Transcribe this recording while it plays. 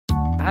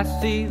I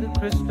see the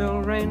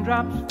crystal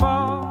raindrops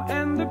fall,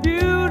 and the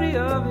beauty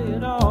of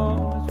it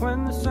all is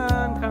when the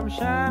sun comes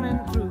shining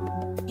through.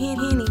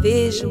 Any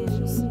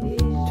visuals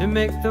to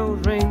make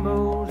those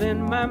rainbows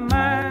in my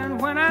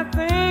mind when I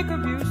think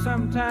of you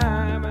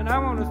sometime, and I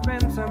want to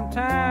spend some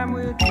time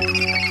with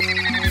you.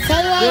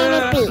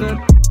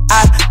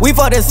 We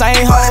for the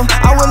same hoe.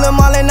 I'm with Lil'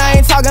 Marlon, I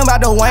ain't talking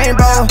about the Wayne,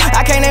 bro. I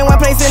can't name one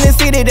place in the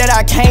city that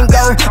I can't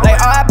go. Like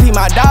RIP,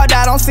 my dog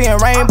died, I'm seeing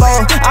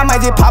rainbow. I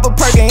might just pop a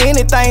perk and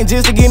anything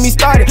just to get me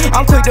started.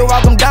 I'm quick to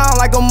walk them down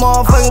like a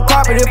motherfucking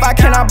carpet. If I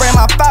cannot bring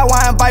my fire,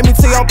 why invite me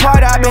to your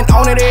party? I've been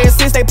on it ever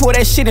since they pulled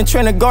that shit in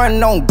Trent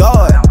Garden on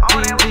God.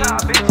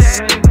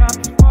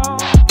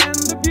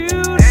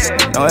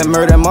 No, that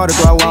murder and murder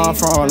go where I'm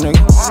from, nigga.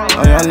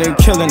 Oh, y'all nigga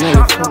killing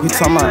nigga. Fuck you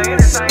talking about?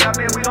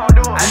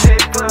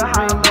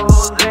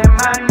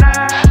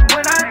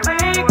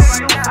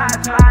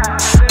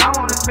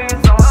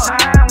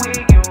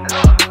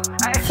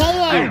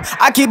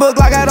 I keep a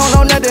Glock, I don't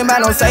know nothing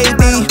about no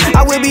safety.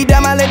 I will be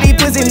down, I let these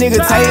pussy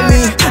niggas take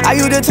me. I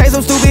used to chase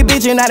some stupid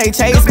bitch and now they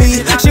chase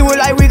me. She was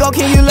like, Rico,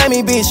 can you let me,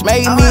 bitch,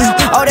 make me.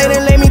 Oh, they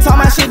didn't let me talk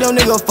my shit, them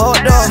niggas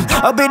fucked up.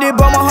 A bitch that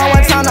broke my heart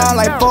one time, now I'm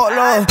like, fuck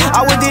love.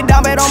 I was just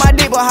down bad on my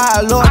dick, but how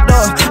I looked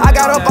up. I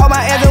got up all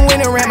my ass and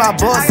went and ran my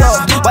bus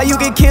up. Why you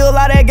get killed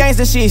all that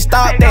gangsta shit,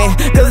 stop that.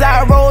 Cause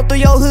I rolled through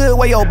your hood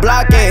where your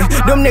block at.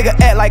 Them niggas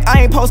act like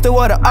I ain't posted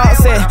what the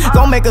ops at.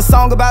 Gon' make a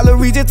song about Lil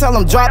Reed, just tell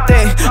them drop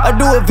that. I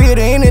do a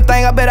video,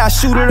 anything, I bet I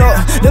shoot it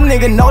up. Them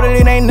niggas know that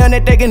it ain't nothing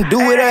that they can do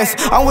with us.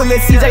 I'm with Lil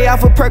CJ out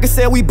for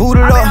Percocet, we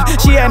booted up.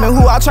 She asked me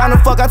who I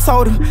tryna fuck, I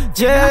told her,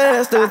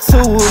 just the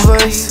two of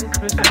us.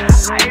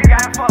 So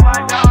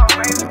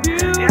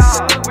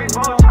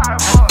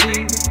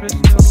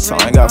I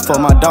ain't gotta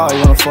fuck my dog, you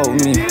wanna fuck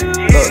with me.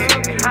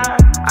 Look.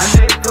 I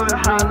just put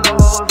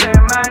hollows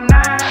in my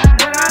night.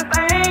 When I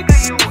think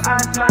of you, I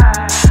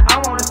slide. I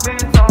wanna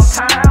spend some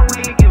time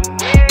with you.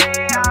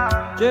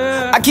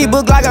 I keep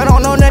a Glock, I don't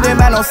know nothing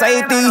about no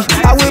safety.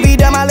 I will be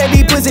down, I let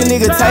these pussy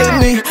niggas take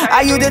me. I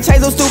used to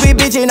chase those stupid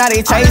bitches, now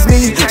they chase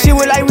me. She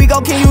was like,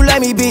 Rico, can you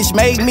let me, bitch,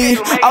 make me.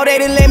 Oh, they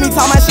didn't let me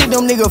talk my shit,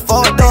 them niggas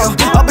fucked up.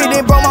 A bitch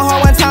that broke my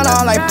heart one time, now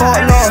I'm like,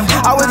 fuck love.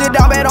 I was just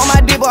down bad on my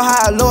dick, but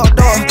how I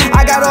looked up.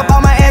 I got up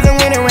on my ass and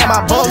went and ran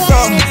my books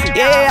up.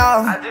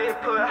 Yeah. I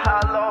just put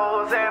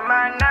hollows in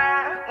my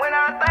night. When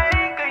I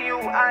think of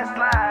you, I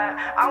slide.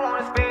 I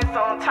wanna spend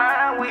some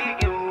time with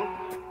you.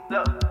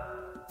 Look.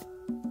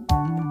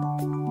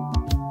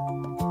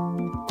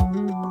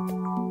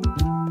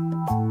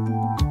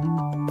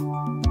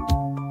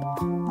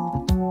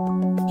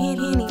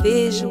 any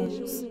visuals.